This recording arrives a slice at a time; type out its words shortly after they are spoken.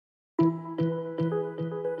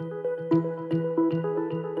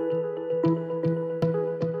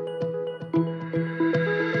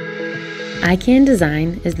IQAN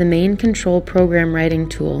Design is the main control program writing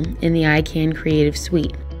tool in the IQAN Creative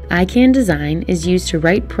Suite. IQAN Design is used to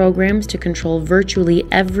write programs to control virtually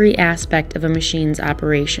every aspect of a machine's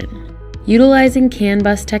operation. Utilizing CAN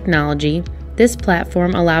bus technology, this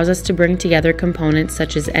platform allows us to bring together components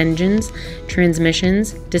such as engines,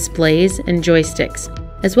 transmissions, displays, and joysticks,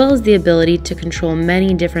 as well as the ability to control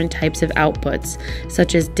many different types of outputs,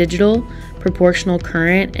 such as digital, proportional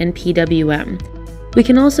current, and PWM. We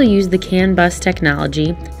can also use the CAN bus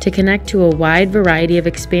technology to connect to a wide variety of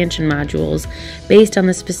expansion modules based on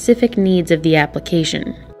the specific needs of the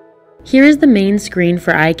application. Here is the main screen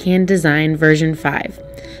for IQAN Design version 5.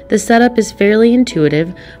 The setup is fairly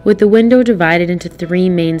intuitive, with the window divided into 3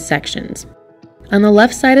 main sections. On the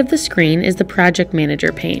left side of the screen is the Project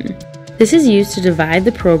Manager pane. This is used to divide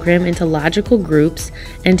the program into logical groups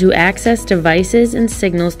and to access devices and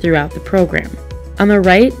signals throughout the program. On the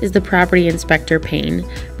right is the Property Inspector pane,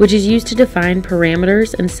 which is used to define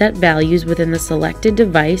parameters and set values within the selected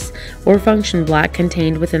device or function block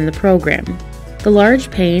contained within the program. The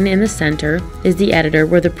large pane in the center is the editor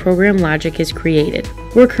where the program logic is created.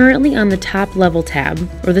 We're currently on the top level tab,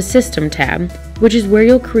 or the System tab, which is where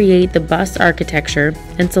you'll create the bus architecture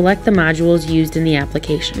and select the modules used in the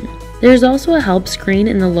application. There is also a help screen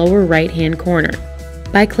in the lower right-hand corner.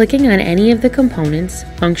 By clicking on any of the components,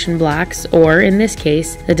 function blocks, or in this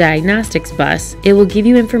case, the diagnostics bus, it will give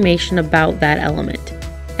you information about that element.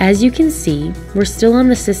 As you can see, we're still on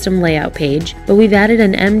the system layout page, but we've added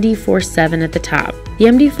an MD47 at the top. The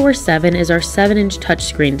MD47 is our 7-inch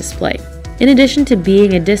touchscreen display. In addition to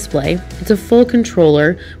being a display, it's a full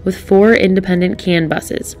controller with 4 independent CAN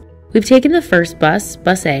buses. We've taken the first bus,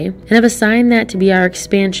 Bus A, and have assigned that to be our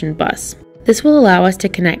expansion bus. This will allow us to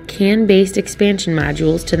connect CAN-based expansion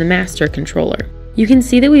modules to the master controller. You can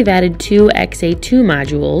see that we've added 2 XA2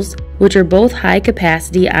 modules, which are both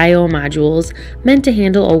high-capacity I/O modules meant to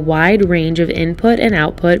handle a wide range of input and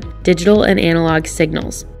output, digital and analog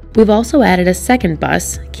signals. We've also added a second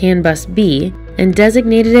bus, CAN Bus B, and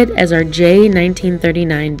designated it as our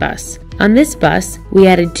J1939 bus. On this bus, we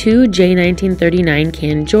added 2 J1939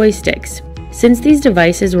 CAN joysticks. Since these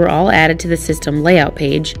devices were all added to the system layout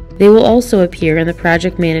page, they will also appear in the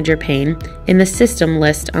Project Manager pane in the System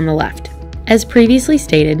list on the left. As previously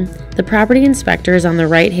stated, the Property Inspector is on the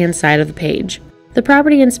right-hand side of the page. The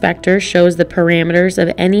Property Inspector shows the parameters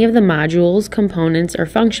of any of the modules, components, or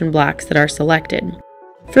function blocks that are selected.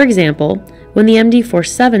 For example, when the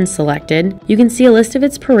MD47 is selected, you can see a list of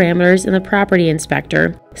its parameters in the Property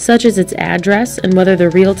Inspector, such as its address and whether the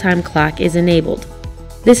real-time clock is enabled.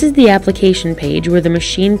 This is the application page where the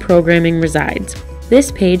machine programming resides.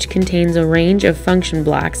 This page contains a range of function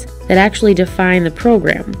blocks that actually define the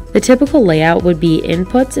program. The typical layout would be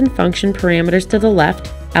inputs and function parameters to the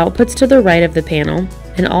left, outputs to the right of the panel,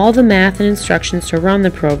 and all the math and instructions to run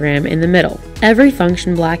the program in the middle. Every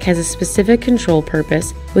function block has a specific control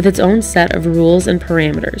purpose with its own set of rules and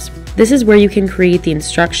parameters. This is where you can create the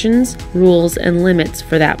instructions, rules, and limits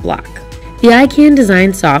for that block. The IQAN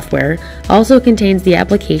Design software also contains the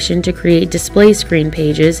application to create display screen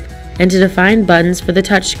pages and to define buttons for the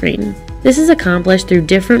touchscreen. This is accomplished through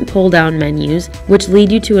different pull-down menus, which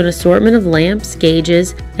lead you to an assortment of lamps,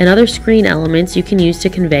 gauges, and other screen elements you can use to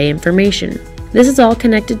convey information. This is all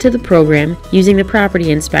connected to the program using the Property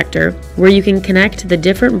Inspector, where you can connect to the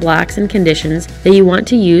different blocks and conditions that you want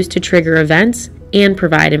to use to trigger events and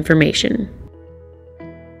provide information.